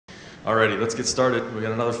Alrighty, let's get started. We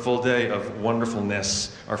got another full day of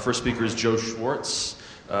wonderfulness. Our first speaker is Joe Schwartz.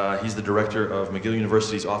 He's the director of McGill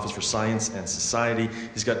University's Office for Science and Society.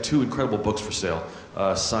 He's got two incredible books for sale,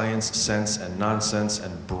 Science, Sense, and Nonsense,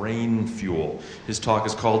 and Brain Fuel. His talk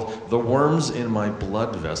is called The Worms in My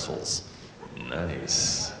Blood Vessels.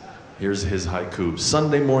 Nice. Here's his haiku.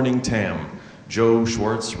 Sunday morning TAM. Joe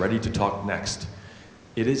Schwartz ready to talk next.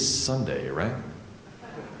 It is Sunday, right?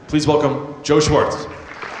 Please welcome Joe Schwartz.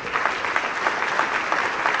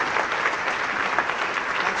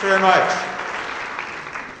 Thanks very much.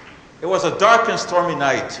 It was a dark and stormy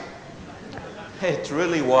night. It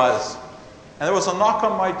really was. And there was a knock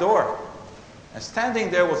on my door. And standing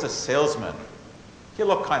there was a salesman. He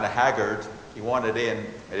looked kind of haggard. He wanted in.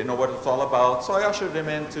 I didn't know what it was all about, so I ushered him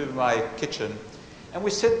into my kitchen. And we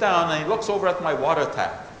sit down, and he looks over at my water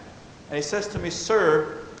tap. And he says to me,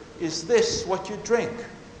 "Sir, is this what you drink?"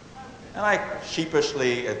 And I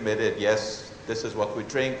sheepishly admitted, yes, this is what we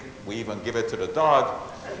drink. We even give it to the dog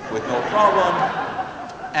with no problem.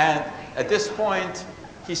 And at this point,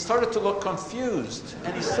 he started to look confused.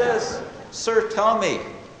 And he says, "Sir, tell me,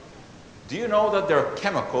 do you know that there are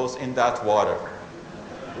chemicals in that water?"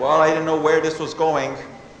 Well, I didn't know where this was going.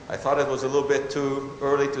 I thought it was a little bit too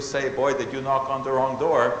early to say, boy, did you knock on the wrong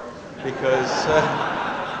door, because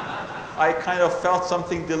I kind of felt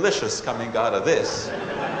something delicious coming out of this.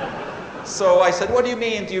 So I said, "What do you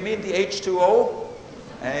mean? Do you mean the H2O?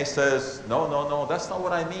 And he says, no, that's not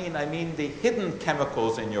what I mean. I mean the hidden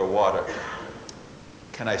chemicals in your water."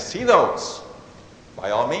 "Can I see those?"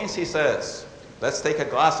 "By all means," he says. "Let's take a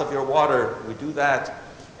glass of your water." We do that.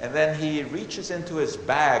 And then he reaches into his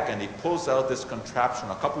bag and he pulls out this contraption,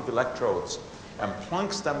 a couple of electrodes, and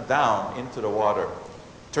plunks them down into the water.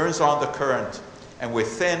 Turns on the current. And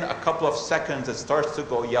within a couple of seconds, it starts to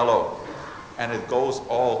go yellow. And it goes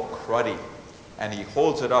all cruddy. And he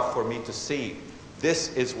holds it up for me to see. This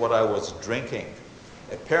is what I was drinking.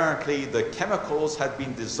 Apparently, the chemicals had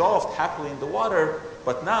been dissolved happily in the water,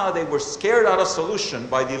 but now they were scared out of solution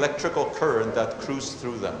by the electrical current that cruised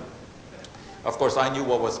through them. Of course, I knew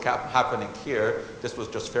what was happening here. This was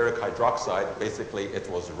just ferric hydroxide. Basically, it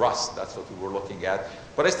was rust. That's what we were looking at.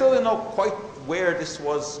 But I still didn't know quite where this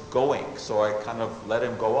was going, so I kind of let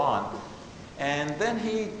him go on. And then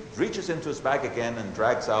he reaches into his bag again and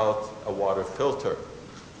drags out a water filter.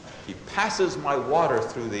 He passes my water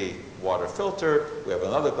through the water filter. We have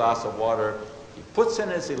another glass of water. He puts in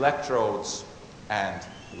his electrodes, and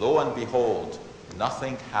lo and behold,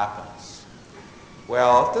 nothing happens.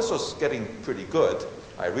 Well, this was getting pretty good.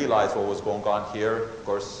 I realized what was going on here. Of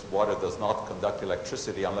course, water does not conduct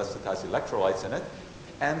electricity unless it has electrolytes in it.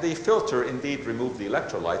 And the filter indeed removed the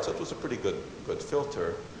electrolytes, so it was a pretty good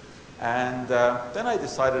filter. And then I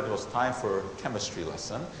decided it was time for a chemistry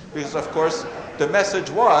lesson, because of course the message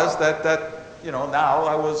was that now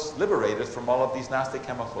I was liberated from all of these nasty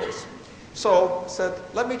chemicals. So I said,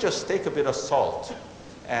 let me just take a bit of salt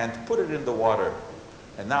and put it in the water,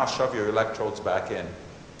 and now shove your electrodes back in,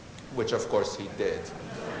 which of course he did.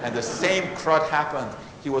 And the same crud happened.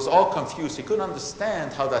 He was all confused. He couldn't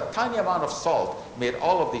understand how that tiny amount of salt made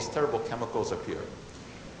all of these terrible chemicals appear.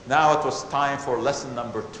 Now it was time for lesson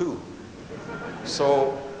number 2.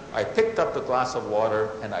 So I picked up the glass of water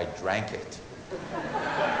and I drank it.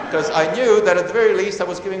 Because I knew that at the very least I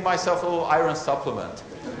was giving myself a little iron supplement.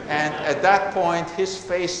 And at that point, his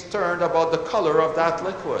face turned about the color of that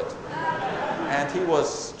liquid. And he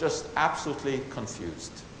was just absolutely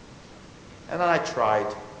confused. And then I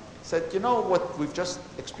tried. Said, you know, what we've just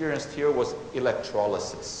experienced here was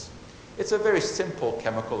electrolysis. It's a very simple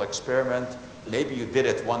chemical experiment. Maybe you did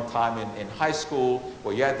it one time in high school,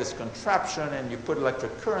 where you had this contraption and you put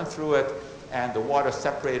electric current through it, and the water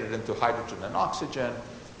separated into hydrogen and oxygen.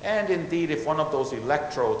 And indeed, if one of those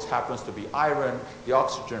electrodes happens to be iron, the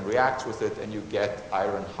oxygen reacts with it and you get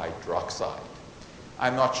iron hydroxide.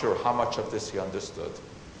 I'm not sure how much of this he understood.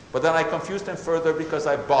 But then I confused him further because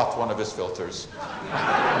I bought one of his filters.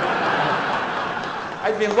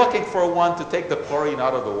 I'd been looking for one to take the chlorine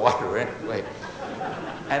out of the water anyway.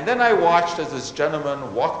 And then I watched as this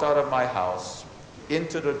gentleman walked out of my house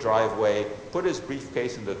into the driveway, put his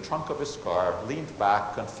briefcase in the trunk of his car, leaned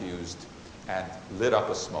back, confused, and lit up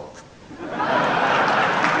a smoke.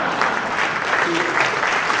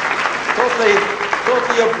 Totally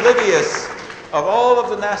oblivious of all of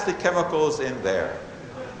the nasty chemicals in there.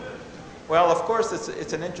 Well, of course,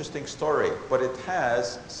 it's an interesting story, but it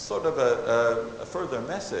has sort of a further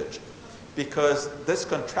message, because this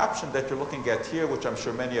contraption that you're looking at here, which I'm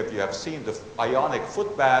sure many of you have seen, the ionic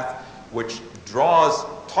foot bath, which draws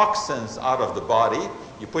toxins out of the body.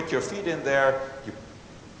 You put your feet in there, you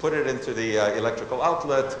put it into the electrical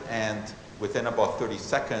outlet, and within about 30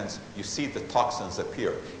 seconds, you see the toxins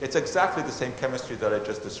appear. It's exactly the same chemistry that I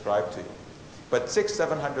just described to you. But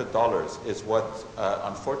 $600–700 is what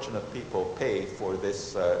unfortunate people pay for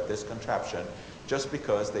this, this contraption, just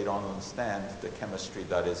because they don't understand the chemistry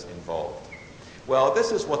that is involved. Well,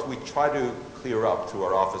 this is what we try to clear up through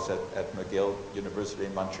our office at McGill University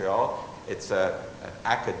in Montreal. It's an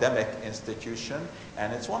academic institution,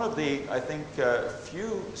 and it's one of the, I think,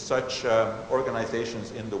 few such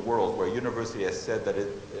organizations in the world where university has said that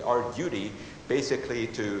our duty basically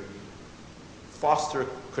to foster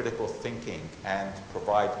critical thinking and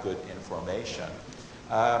provide good information.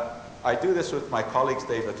 I do this with my colleagues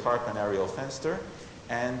David Harp and Ariel Fenster,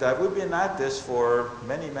 and we've been at this for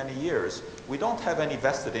many, many years. We don't have any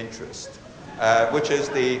vested interest, which is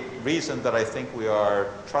the reason that I think we are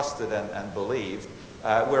trusted and believed.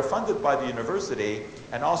 We're funded by the university,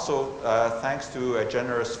 and also thanks to a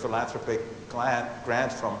generous philanthropic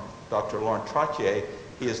grant from Dr. Laurent Trottier.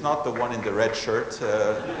 He is not the one in the red shirt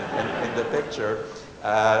in the picture.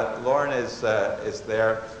 Lauren is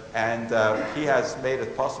there, and he has made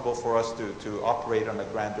it possible for us to operate on a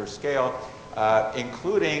grander scale,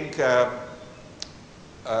 including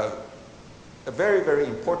a very, very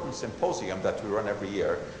important symposium that we run every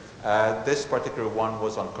year. This particular one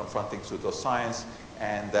was on confronting pseudoscience,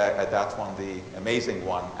 and at that one, the amazing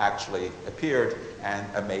one actually appeared and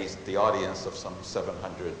amazed the audience of some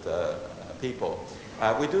 700 people.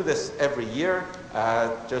 We do this every year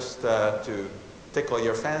just to tickle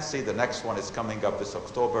your fancy. The next one is coming up this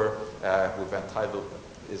October. We've entitled,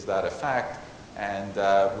 Is That a Fact? And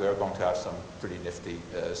we are going to have some pretty nifty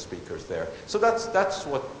speakers there. So that's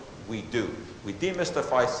what we do. We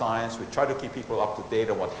demystify science. We try to keep people up to date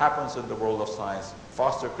on what happens in the world of science,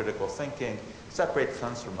 foster critical thinking, separate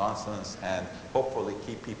sense from nonsense, and hopefully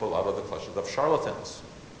keep people out of the clutches of charlatans.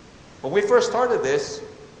 When we first started this,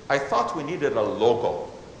 I thought we needed a logo,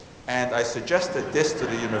 and I suggested this to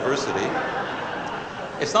the university.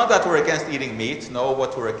 It's not that we're against eating meat. No,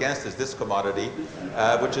 what we're against is this commodity,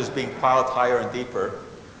 which is being piled higher and deeper.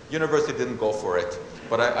 University didn't go for it,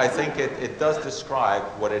 but I think it does describe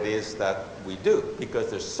what it is that we do, because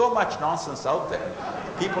there's so much nonsense out there.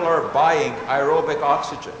 People are buying aerobic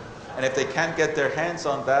oxygen, and if they can't get their hands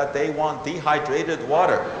on that, they want dehydrated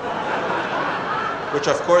water, which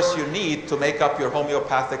of course you need to make up your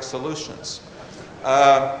homeopathic solutions.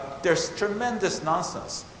 There's tremendous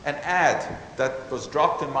nonsense. An ad that was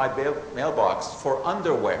dropped in my mailbox for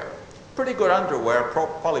underwear. Pretty good underwear,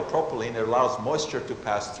 polypropylene, it allows moisture to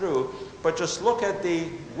pass through, but just look at the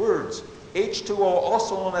words. H2O,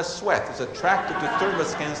 also known as sweat, is attracted to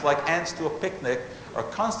thermoskins like ants to a picnic. Our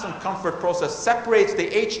constant comfort process separates the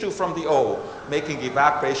H2 from the O, making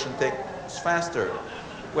evaporation take faster.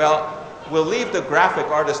 Well, we'll leave the graphic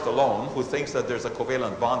artist alone, who thinks that there's a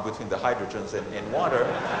covalent bond between the hydrogens in water.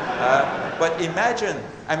 But imagine,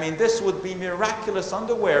 I mean, this would be miraculous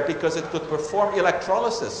underwear because it could perform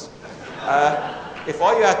electrolysis. If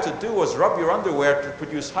all you had to do was rub your underwear to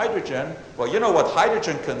produce hydrogen, well, you know what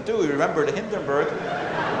hydrogen can do. You remember the Hindenburg?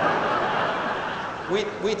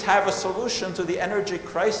 We'd have a solution to the energy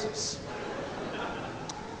crisis.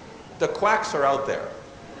 The quacks are out there.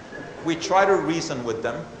 We try to reason with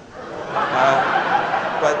them.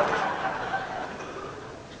 But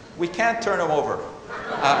we can't turn them over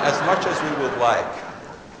as much as we would like,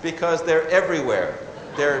 because they're everywhere.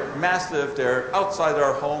 They're massive, they're outside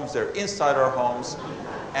our homes, they're inside our homes,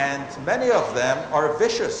 and many of them are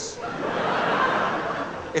vicious.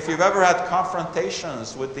 If you've ever had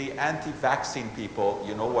confrontations with the anti-vaccine people,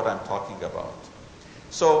 you know what I'm talking about.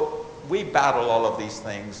 So we battle all of these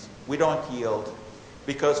things. We don't yield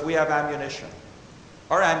because we have ammunition.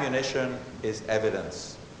 Our ammunition is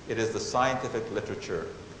evidence. It is the scientific literature.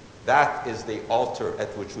 That is the altar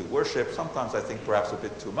at which we worship. Sometimes I think perhaps a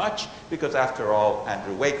bit too much, because after all,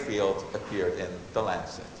 Andrew Wakefield appeared in The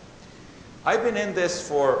Lancet. I've been in this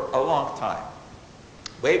for a long time.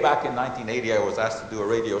 Way back in 1980, I was asked to do a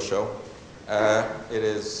radio show. It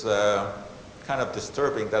is kind of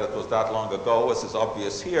disturbing that it was that long ago, as is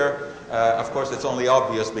obvious here. Of course, it's only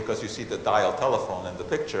obvious because you see the dial telephone in the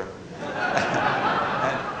picture.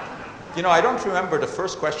 You know, I don't remember the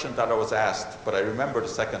first question that I was asked, but I remember the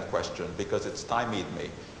second question because it stymied me.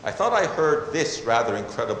 I thought I heard this rather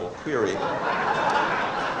incredible query.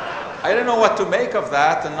 I didn't know what to make of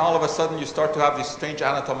that, and all of a sudden you start to have these strange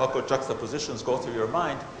anatomical juxtapositions go through your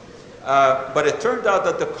mind. But it turned out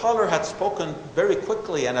that the caller had spoken very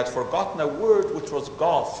quickly and had forgotten a word, which was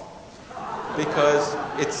golf. Because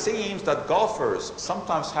it seems that golfers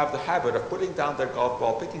sometimes have the habit of putting down their golf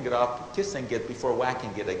ball, picking it up, kissing it before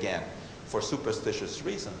whacking it again. for superstitious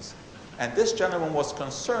reasons. And this gentleman was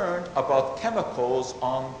concerned about chemicals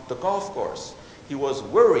on the golf course. He was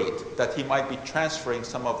worried that he might be transferring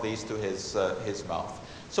some of these to his mouth.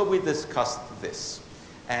 So we discussed this.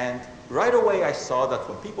 And right away I saw that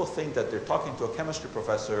when people think that they're talking to a chemistry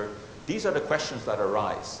professor, these are the questions that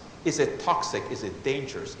arise. Is it toxic? Is it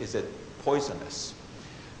dangerous? Is it poisonous?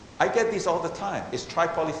 I get these all the time. Is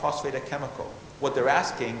tripolyphosphate a chemical? What they're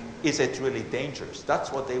asking, is it really dangerous?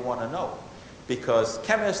 That's what they want to know. Because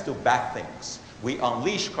chemists do bad things. We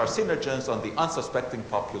unleash carcinogens on the unsuspecting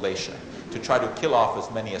population to try to kill off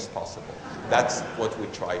as many as possible. That's what we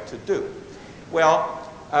try to do. Well,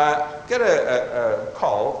 get a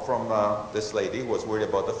call from this lady who was worried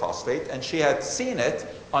about the phosphate, and she had seen it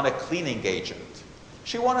on a cleaning agent.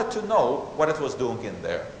 She wanted to know what it was doing in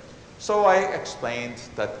there. So I explained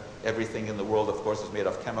that everything in the world, of course, is made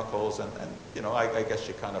of chemicals, and you know, I guess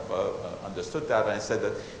she kind of understood that, and I said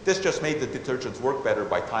that this just made the detergents work better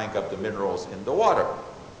by tying up the minerals in the water.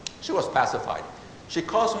 She was pacified. She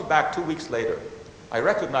calls me back 2 weeks later. I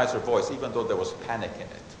recognized her voice, even though there was panic in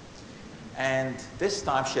it. And this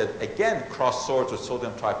time she had again crossed swords with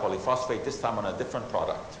sodium tripolyphosphate, this time on a different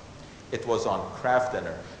product. It was on Kraft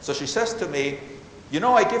Dinner. So she says to me, you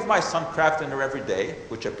know, I give my son Kraft Dinner every day,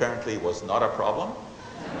 which apparently was not a problem.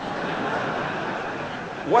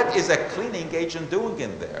 What is a cleaning agent doing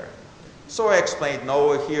in there? So I explained,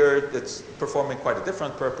 no, here it's performing quite a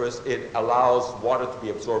different purpose. It allows water to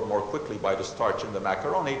be absorbed more quickly by the starch in the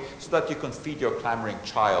macaroni so that you can feed your clamoring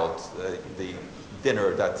child the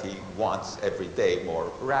dinner that he wants every day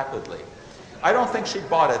more rapidly. I don't think she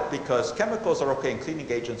bought it because chemicals are okay in cleaning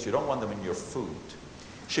agents. You don't want them in your food.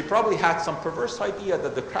 She probably had some perverse idea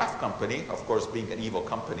that the Kraft company, of course being an evil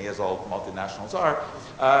company as all multinationals are,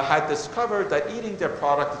 had discovered that eating their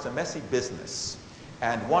product is a messy business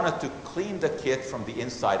and wanted to clean the kit from the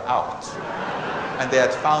inside out. And they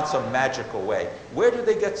had found some magical way. Where did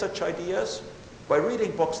they get such ideas? By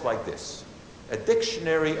reading books like this. A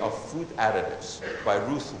Dictionary of Food Additives by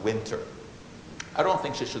Ruth Winter. I don't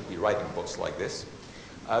think she should be writing books like this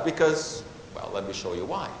because, well, let me show you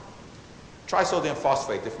why. Trisodium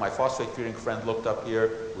phosphate, if my phosphate-fearing friend looked up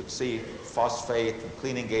here, would see phosphate,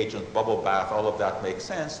 cleaning agent, bubble bath, all of that makes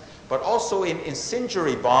sense, but also in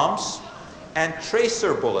incendiary bombs and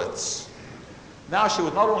tracer bullets. Now she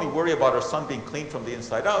would not only worry about her son being cleaned from the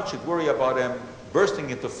inside out, she'd worry about him bursting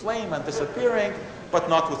into flame and disappearing, but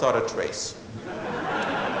not without a trace.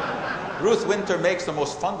 Ruth Winter makes the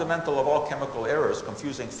most fundamental of all chemical errors,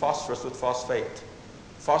 confusing phosphorus with phosphate.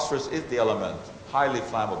 Phosphorus is the element, highly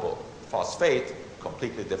flammable. Phosphate,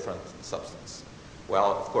 completely different substance.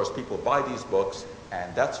 Well, of course, people buy these books,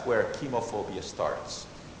 and that's where chemophobia starts.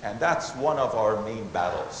 And that's one of our main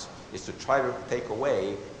battles, is to try to take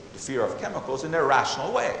away the fear of chemicals in a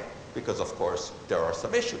rational way. Because, of course, there are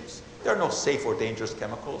some issues. There are no safe or dangerous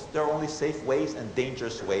chemicals. There are only safe ways and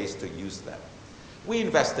dangerous ways to use them. We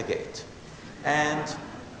investigate. And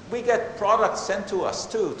we get products sent to us,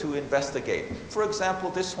 too, to investigate. For example,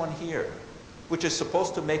 this one here, which is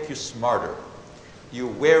supposed to make you smarter. You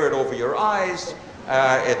wear it over your eyes.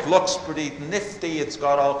 It looks pretty nifty. It's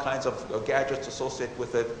got all kinds of gadgets associated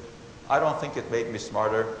with it. I don't think it made me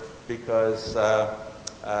smarter because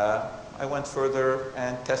I went further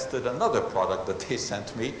and tested another product that they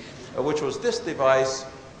sent me, which was this device,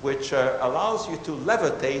 which allows you to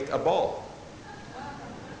levitate a ball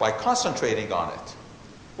by concentrating on it.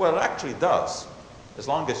 Well, it actually does, as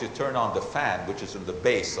long as you turn on the fan, which is in the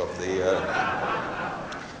base of the...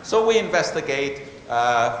 So we investigate,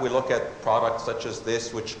 we look at products such as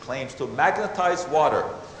this, which claims to magnetize water.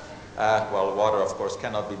 Well, water, of course,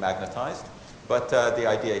 cannot be magnetized, but the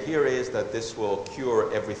idea here is that this will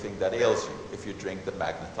cure everything that ails you if you drink the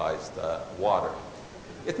magnetized water.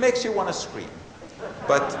 It makes you want to scream.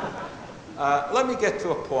 But let me get to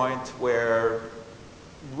a point where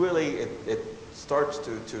really it starts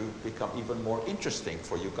to become even more interesting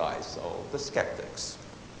for you guys, so the skeptics.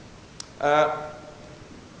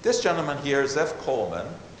 This gentleman here, Zev Coleman,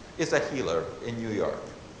 is a healer in New York.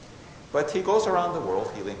 But he goes around the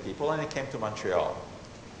world healing people, and he came to Montreal.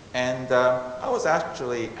 And I was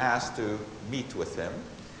actually asked to meet with him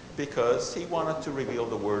because he wanted to reveal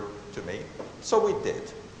the word to me. So we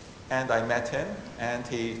did. And I met him, and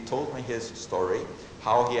he told me his story,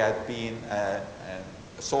 how he had been a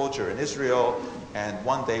soldier in Israel, and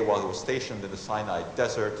one day while he was stationed in the Sinai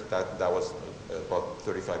desert, that was about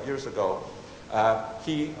 35 years ago,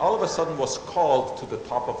 he all of a sudden was called to the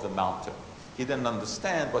top of the mountain. He didn't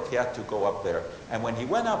understand, but he had to go up there. And when he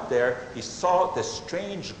went up there, he saw this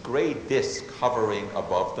strange gray disc hovering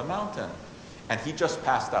above the mountain. And he just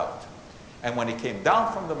passed out. And when he came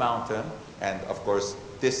down from the mountain, and of course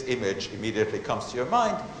this image immediately comes to your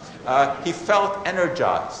mind, he felt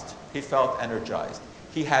energized. He felt energized.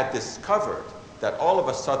 He had discovered that all of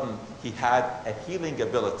a sudden he had a healing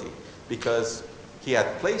ability because he had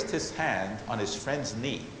placed his hand on his friend's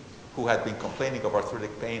knee who had been complaining of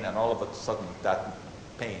arthritic pain, and all of a sudden that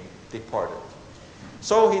pain departed.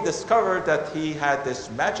 So he discovered that he had this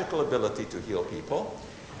magical ability to heal people,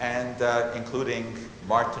 and including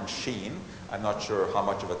Martin Sheen. I'm not sure how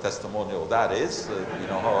much of a testimonial that is, you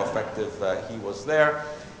know, how effective he was there.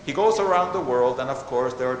 He goes around the world, and of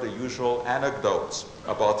course there are the usual anecdotes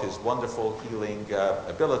about his wonderful healing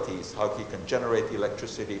abilities, how he can generate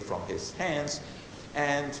electricity from his hands,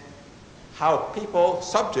 and how people,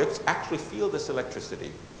 subjects, actually feel this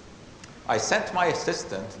electricity. I sent my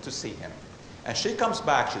assistant to see him, and she comes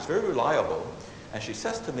back, she's very reliable, and she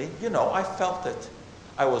says to me, you know, I felt it.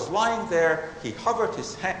 I was lying there, he hovered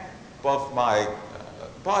his hand above my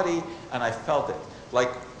body, and I felt it, like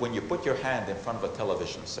when you put your hand in front of a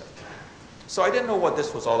television set. So I didn't know what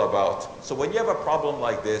this was all about. So when you have a problem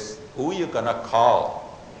like this, who are you gonna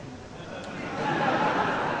call?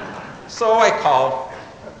 So I called,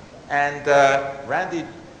 and Randy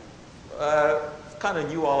kind of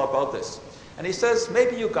knew all about this. And he says,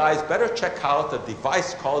 maybe you guys better check out a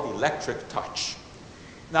device called Electric Touch.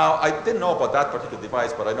 Now, I didn't know about that particular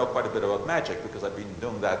device, but I know quite a bit about magic because I've been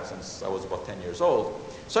doing that since I was about 10 years old.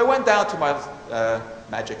 So I went down to my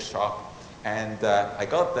magic shop, and I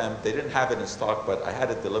got them. They didn't have it in stock, but I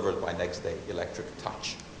had it delivered by next day, Electric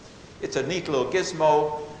Touch. It's a neat little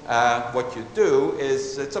gizmo. What you do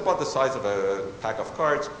is, it's about the size of a pack of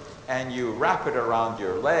cards, and you wrap it around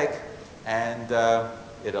your leg, and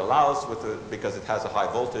it allows, because it has a high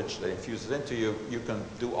voltage that infuses into you, you can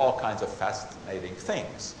do all kinds of fascinating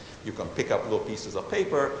things. You can pick up little pieces of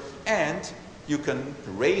paper, and you can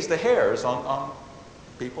raise the hairs on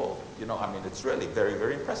people. You know, I mean, it's really very,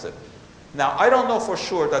 very impressive. Now, I don't know for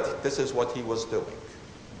sure that this is what he was doing,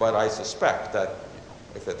 but I suspect that, you know,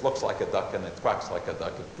 if it looks like a duck and it quacks like a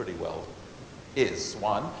duck, it pretty well is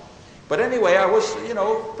one. But anyway, I was, you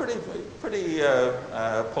know, pretty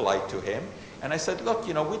polite to him. And I said, look,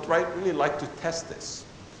 you know, we'd really like to test this.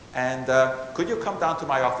 And could you come down to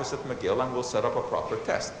my office at McGill and we'll set up a proper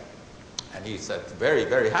test? And he said, very,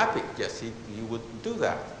 very happy. Yes, he would do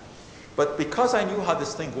that. But because I knew how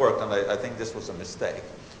this thing worked, and I think this was a mistake,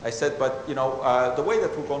 I said, but, you know, the way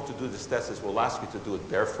that we're going to do this test is we'll ask you to do it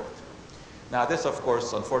barefoot. Now, this, of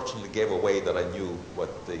course, unfortunately gave away that I knew what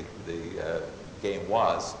the game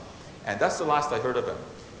was. And that's the last I heard of him.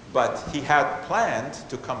 But he had planned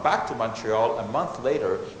to come back to Montreal a month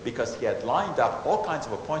later because he had lined up all kinds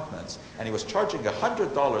of appointments, and he was charging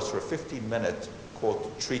 $100 for a 15-minute,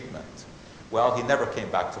 quote, treatment. Well, he never came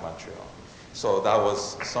back to Montreal. So that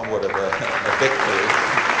was somewhat of a victory.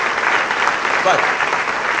 But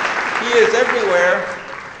he is everywhere.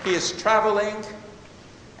 He is traveling,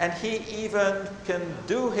 and he even can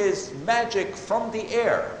do his magic from the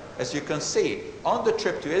air. As you can see, on the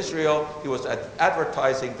trip to Israel, he was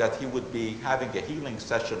advertising that he would be having a healing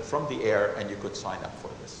session from the air, and you could sign up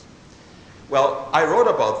for this. Well, I wrote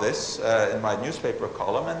about this in my newspaper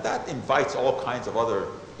column, and that invites all kinds of other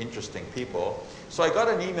interesting people. So I got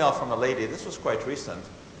an email from a lady, this was quite recent,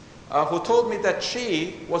 who told me that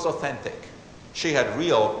she was authentic. She had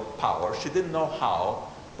real power. She didn't know how,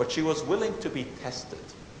 but she was willing to be tested.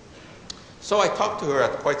 So I talked to her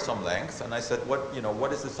at quite some length, and I said,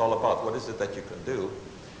 what is this all about? What is it that you can do?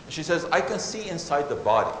 And she says, I can see inside the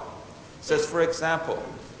body. Says, for example,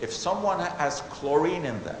 if someone has chlorine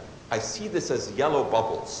in them, I see this as yellow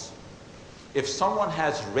bubbles. If someone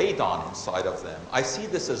has radon inside of them, I see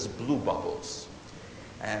this as blue bubbles.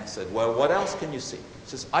 And I said, well, what else can you see?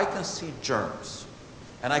 She says, I can see germs,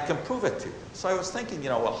 and I can prove it to you. So I was thinking,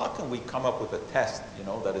 well, how can we come up with a test,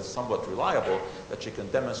 that is somewhat reliable, that she can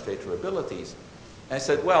demonstrate her abilities? And I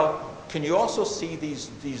said, well, can you also see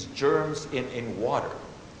these germs in water?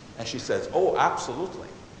 And she says, oh, absolutely.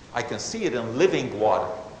 I can see it in living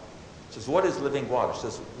water. She says, what is living water? She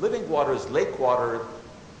says, living water is lake water,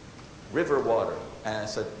 river water. And I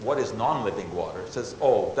said, what is non-living water? She says,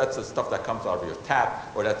 oh, that's the stuff that comes out of your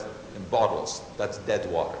tap, or that's in bottles. That's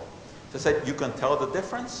dead water. So I said, you can tell the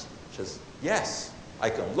difference? She says, yes. I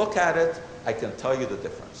can look at it. I can tell you the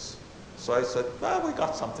difference. So I said, well, we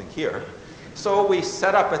got something here. So we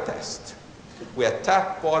set up a test. We had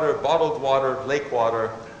tap water, bottled water, lake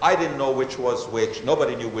water. I didn't know which was which.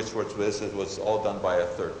 Nobody knew which was which. It was all done by a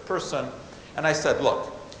third person. And I said,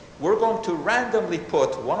 look, we're going to randomly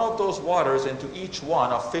put one of those waters into each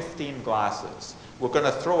one of 15 glasses. We're going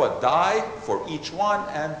to throw a die for each one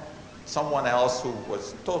and someone else who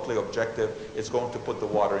was totally objective is going to put the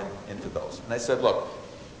water into those. And I said, look,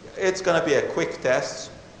 it's going to be a quick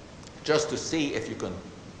test just to see if you can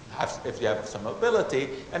if you have some ability,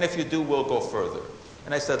 and if you do, we'll go further.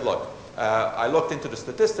 And I said, look, I looked into the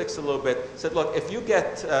statistics a little bit, said, look, if you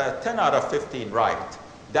get 10 out of 15 right,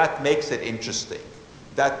 that makes it interesting.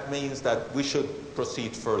 That means that we should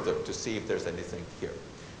proceed further to see if there's anything here.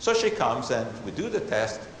 So she comes and we do the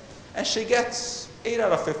test, and she gets 8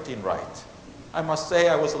 out of 15 right. I must say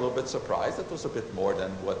I was a little bit surprised. It was a bit more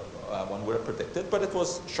than what one would have predicted, but it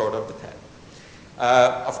was short of the 10.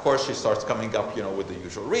 Of course, she starts coming up, with the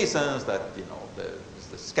usual reasons that,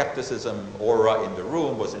 the skepticism aura in the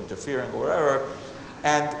room was interfering or whatever.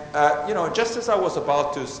 And, just as I was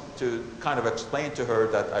about to kind of explain to her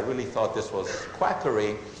that I really thought this was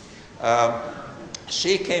quackery,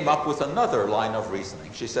 she came up with another line of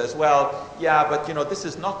reasoning. She says, well, yeah, but, this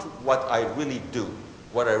is not what I really do.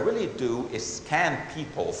 What I really do is scan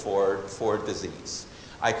people for disease.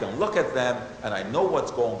 I can look at them and I know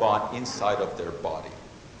what's going on inside of their body.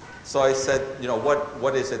 So I said,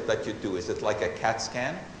 what is it that you do? Is it like a CAT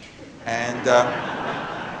scan? And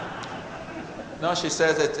no, she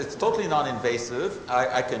says it's totally non-invasive.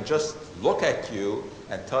 I can just look at you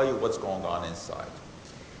and tell you what's going on inside.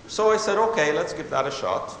 So I said, okay, let's give that a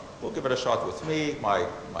shot. We'll give it a shot with me, my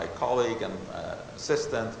colleague and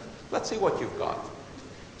assistant. Let's see what you've got.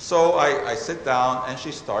 So I sit down and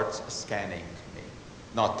she starts scanning.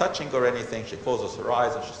 Not touching or anything. She closes her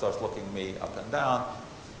eyes and she starts looking me up and down.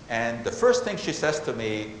 And the first thing she says to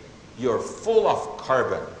me, you're full of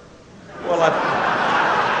carbon. Well,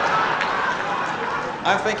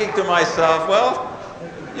 I'm thinking to myself, well,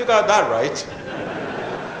 you got that right.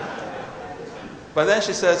 But then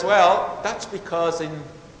she says, well, that's because in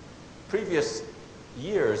previous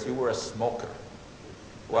years you were a smoker.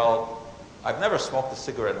 Well, I've never smoked a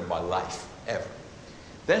cigarette in my life, ever.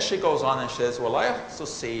 Then she goes on and says, well, I also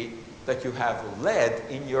see that you have lead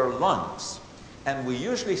in your lungs. And we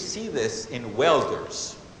usually see this in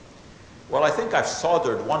welders. Well, I think I've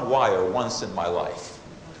soldered one wire once in my life.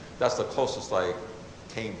 That's the closest I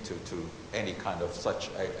came to any kind of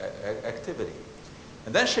such activity.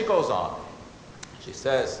 And then she goes on. She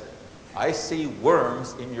says, I see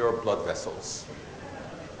worms in your blood vessels.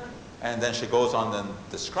 And then she goes on and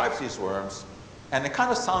describes these worms. And it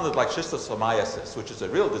kind of sounded like schistosomiasis, which is a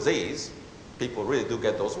real disease. People really do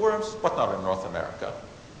get those worms, but not in North America.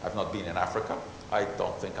 I've not been in Africa. I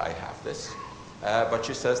don't think I have this. But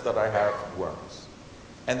she says that I have worms.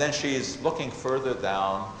 And then she's looking further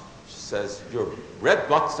down. She says, your red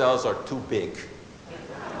blood cells are too big.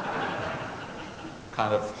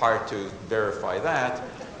 Kind of hard to verify that.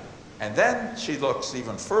 And then she looks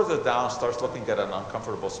even further down, starts looking at an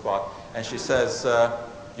uncomfortable spot, and she says,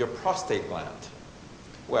 your prostate gland.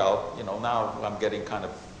 Well, now I'm getting kind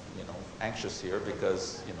of, anxious here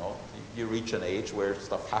because, you reach an age where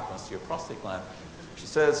stuff happens to your prostate gland. She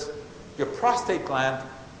says, your prostate gland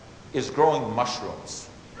is growing mushrooms.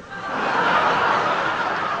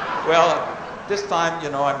 Well, this time,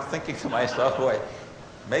 I'm thinking to myself, boy,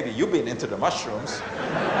 maybe you've been into the mushrooms.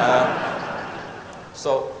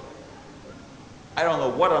 So I don't know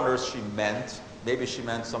what on earth she meant. Maybe she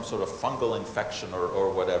meant some sort of fungal infection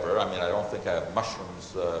or whatever. I mean, I don't think I have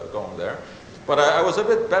mushrooms going there. But I was a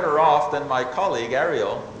bit better off than my colleague,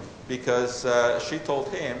 Ariel, because she told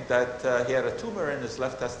him that he had a tumor in his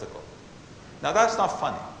left testicle. Now, that's not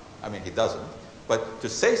funny. I mean, he doesn't. But to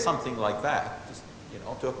say something like that,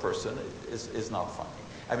 to a person is not funny.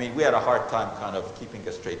 I mean, we had a hard time kind of keeping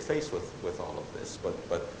a straight face with all of this,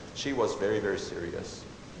 but she was very, very serious.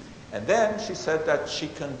 And then she said that she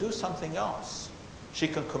can do something else. She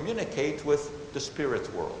can communicate with the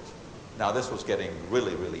spirit world. Now, this was getting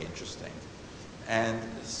really, really interesting. And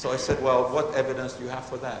so I said, well, what evidence do you have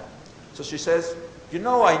for that? So she says,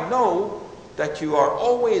 I know that you are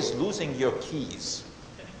always losing your keys.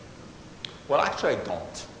 Well, actually, I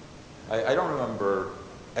don't. I don't remember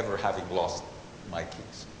ever having lost my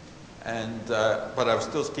keys. And, but I was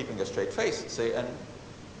still keeping a straight face. Say, and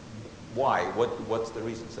why? What's the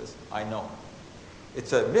reason? Says, I know.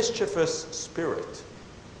 It's a mischievous spirit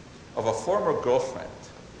of a former girlfriend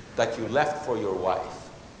that you left for your wife.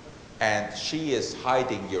 And she is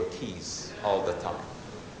hiding your keys all the time.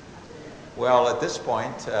 Well, at this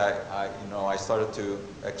point, I started to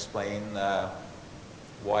explain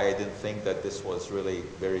why I didn't think that this was really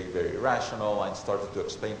very, very rational. I started to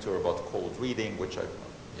explain to her about cold reading, which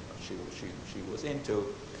she was into.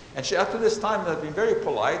 And she, up to this time, had been very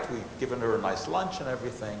polite. We'd given her a nice lunch and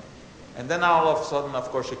everything. And then all of a sudden, of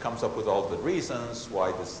course, she comes up with all the reasons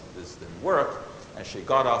why this didn't work. And she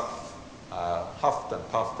got off huffed and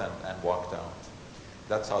puffed and walked out.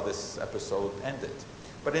 That's how this episode ended.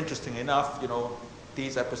 But interesting enough, you know,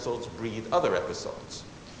 these episodes breed other episodes.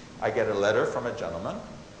 I get a letter from a gentleman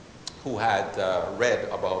who had read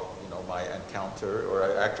about, you know, my encounter, or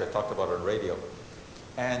I talked about it on radio.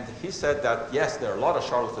 And he said that, yes, there are a lot of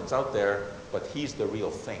charlatans out there, but he's the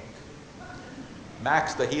real thing.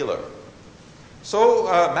 Max the healer. So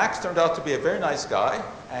Max turned out to be a very nice guy,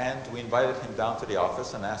 and we invited him down to the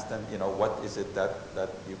office and asked him, you know, what is it that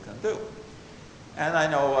you can do? And I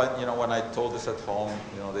know, you know, when I told this at home,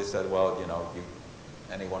 you know, they said, well, you know,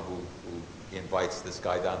 anyone who invites this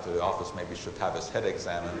guy down to the office maybe should have his head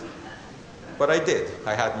examined. But I did.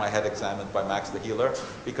 I had my head examined by Max the healer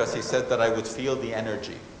because he said that I would feel the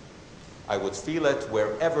energy. I would feel it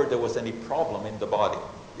wherever there was any problem in the body.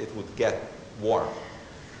 It would get warm.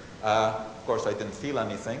 Of course, I didn't feel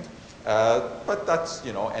anything, but that's,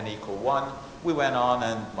 you know, n equal 1. We went on,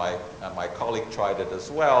 and my colleague tried it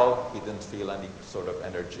as well. He didn't feel any sort of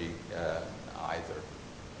energy either.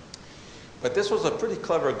 But this was a pretty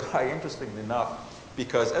clever guy, interestingly enough,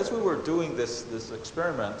 because as we were doing this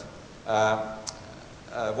experiment,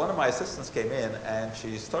 one of my assistants came in, and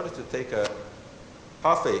she started to take a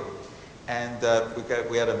coffee, and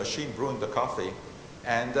we had a machine brewing the coffee,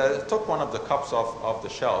 and took one of the cups off the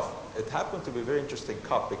shelf. It happened to be a very interesting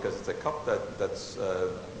cup because it's a cup that's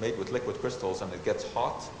made with liquid crystals, and it gets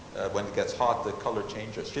hot. When it gets hot, the color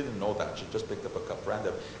changes. She didn't know that. She just picked up a cup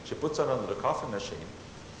random. She puts it under the coffee machine,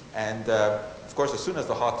 and of course, as soon as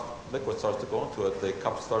the hot liquid starts to go into it, the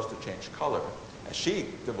cup starts to change color. And she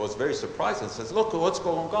was very surprised and says, "Look, what's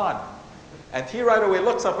going on?" And he right away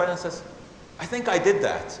looks up at it and says, "I think I did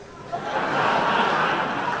that."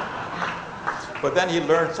 But then he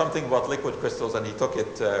learned something about liquid crystals, and he took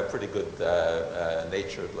it pretty good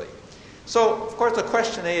naturedly. So, of course, the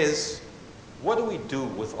question is, what do we do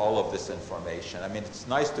with all of this information? I mean, it's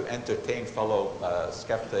nice to entertain fellow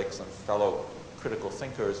skeptics and fellow critical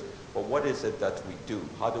thinkers, but what is it that we do?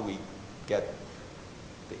 How do we get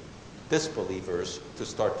the disbelievers to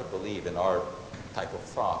start to believe in our type of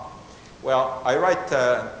thought? Well, I write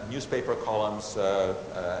newspaper columns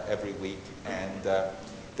every week, and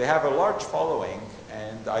they have a large following,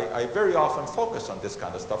 and I very often focus on this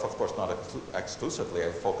kind of stuff. Of course, not exclusively.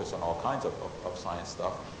 I focus on all kinds of science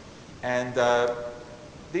stuff. And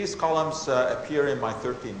these columns appear in my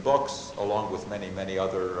 13 books, along with many, many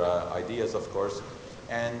other ideas, of course.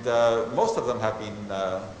 And most of them have been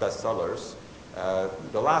bestsellers.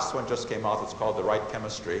 The last one just came out. It's called The Right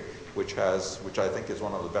Chemistry, which I think is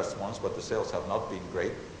one of the best ones, but the sales have not been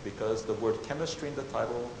great because the word chemistry in the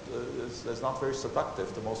title is not very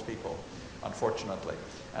seductive to most people, unfortunately.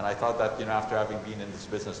 And I thought that, you know, after having been in this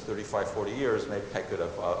business 35, 40 years, maybe I could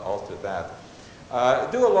have altered that.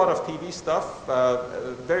 Do a lot of TV stuff,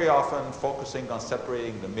 very often focusing on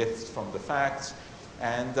separating the myths from the facts.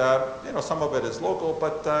 And, you know, some of it is local,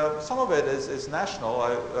 but some of it is national.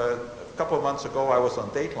 A couple of months ago, I was on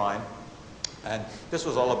Dateline, and this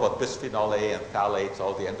was all about bisphenol A and phthalates,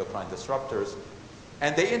 all the endocrine disruptors.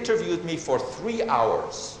 And they interviewed me for 3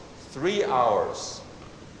 hours,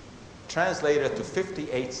 translated to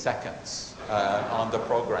 58 seconds on the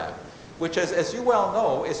program, which, as you well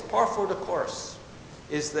know, is par for the course.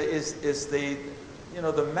 You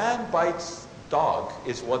know, the man bites dog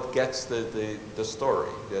is what gets the story.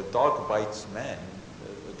 The dog bites man,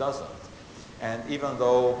 doesn't. And even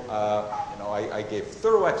though, you know, I gave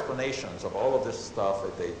thorough explanations of all of this stuff,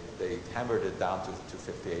 they hammered it down to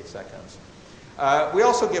 58 seconds. We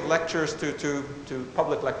also give lectures to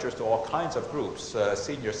public lectures to all kinds of groups,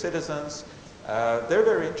 senior citizens. They're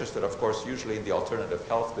very interested, of course, usually in the alternative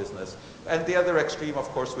health business. And the other extreme, of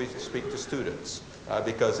course, we speak to students.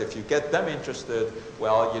 Because if you get them interested,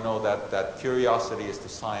 well, you know that curiosity is to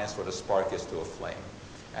science what a spark is to a flame.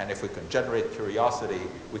 And if we can generate curiosity,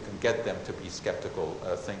 we can get them to be skeptical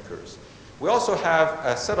thinkers. We also have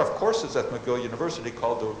a set of courses at McGill University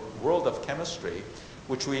called the World of Chemistry,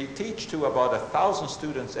 which we teach to about 1,000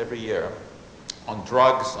 students every year on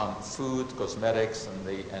drugs, on food, cosmetics, and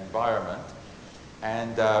the environment.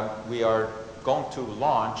 And we are going to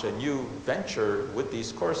launch a new venture with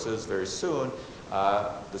these courses very soon,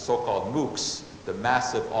 the so-called MOOCs, the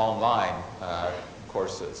massive online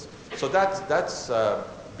courses. So that's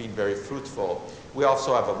been very fruitful. We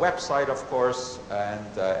also have a website, of course,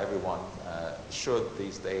 and everyone should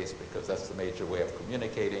these days, because that's the major way of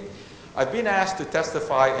communicating. I've been asked to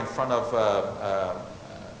testify in front of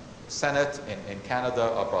Senate in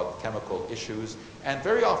Canada about chemical issues, and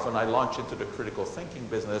very often I launch into the critical thinking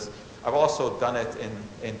business. I've also done it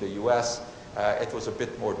in the US. it was a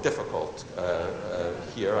bit more difficult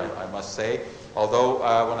here, I must say. Although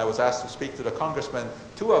when I was asked to speak to the congressmen,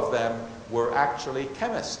 2 of them were actually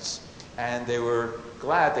chemists. And they were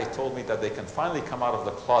glad. They told me that they can finally come out of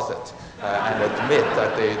the closet and admit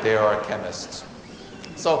that they are chemists.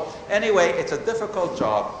 So anyway, it's a difficult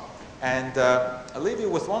job. And I'll leave you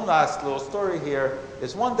with one last little story here.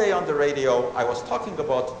 Is one day on the radio, I was talking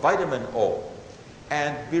about vitamin O.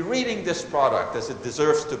 And be reading this product as it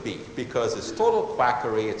deserves to be, because it's total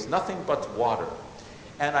quackery. It's nothing but water.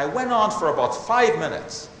 And I went on for about 5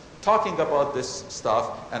 minutes talking about this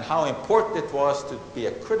stuff and how important it was to be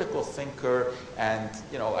a critical thinker. And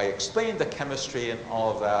I explained the chemistry and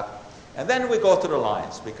all of that. And then we go to the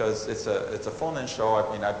lines, because it's a phone-in show.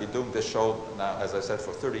 I mean, I've been doing this show now, as I said,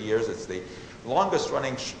 for 30 years. It's the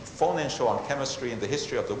longest-running phone-in show on chemistry in the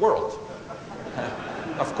history of the world.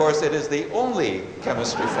 Of course, it is the only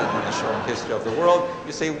chemistry phone-in show in the history of the world.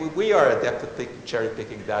 You see, we are adept at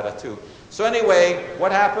cherry-picking data, too. So anyway,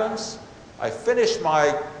 what happens? I finish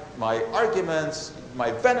my arguments,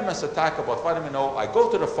 my venomous attack about vitamin O. I go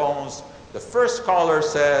to the phones. The first caller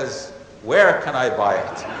says, "Where can I buy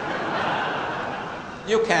it?"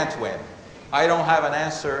 You can't win. I don't have an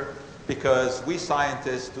answer, because we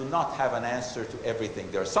scientists do not have an answer to everything.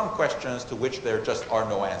 There are some questions to which there just are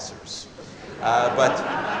no answers. But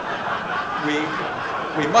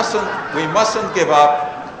we mustn't give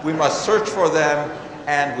up. We must search for them,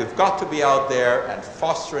 and we've got to be out there and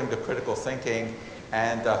fostering the critical thinking.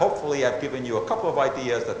 And hopefully I've given you a couple of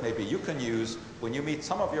ideas that maybe you can use when you meet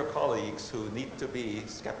some of your colleagues who need to be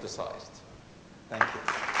skepticized. Thank you.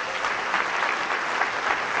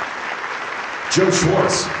 Joe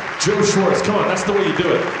Schwartz. Joe Schwartz, come on, that's the way you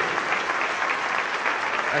do it.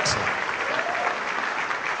 Excellent.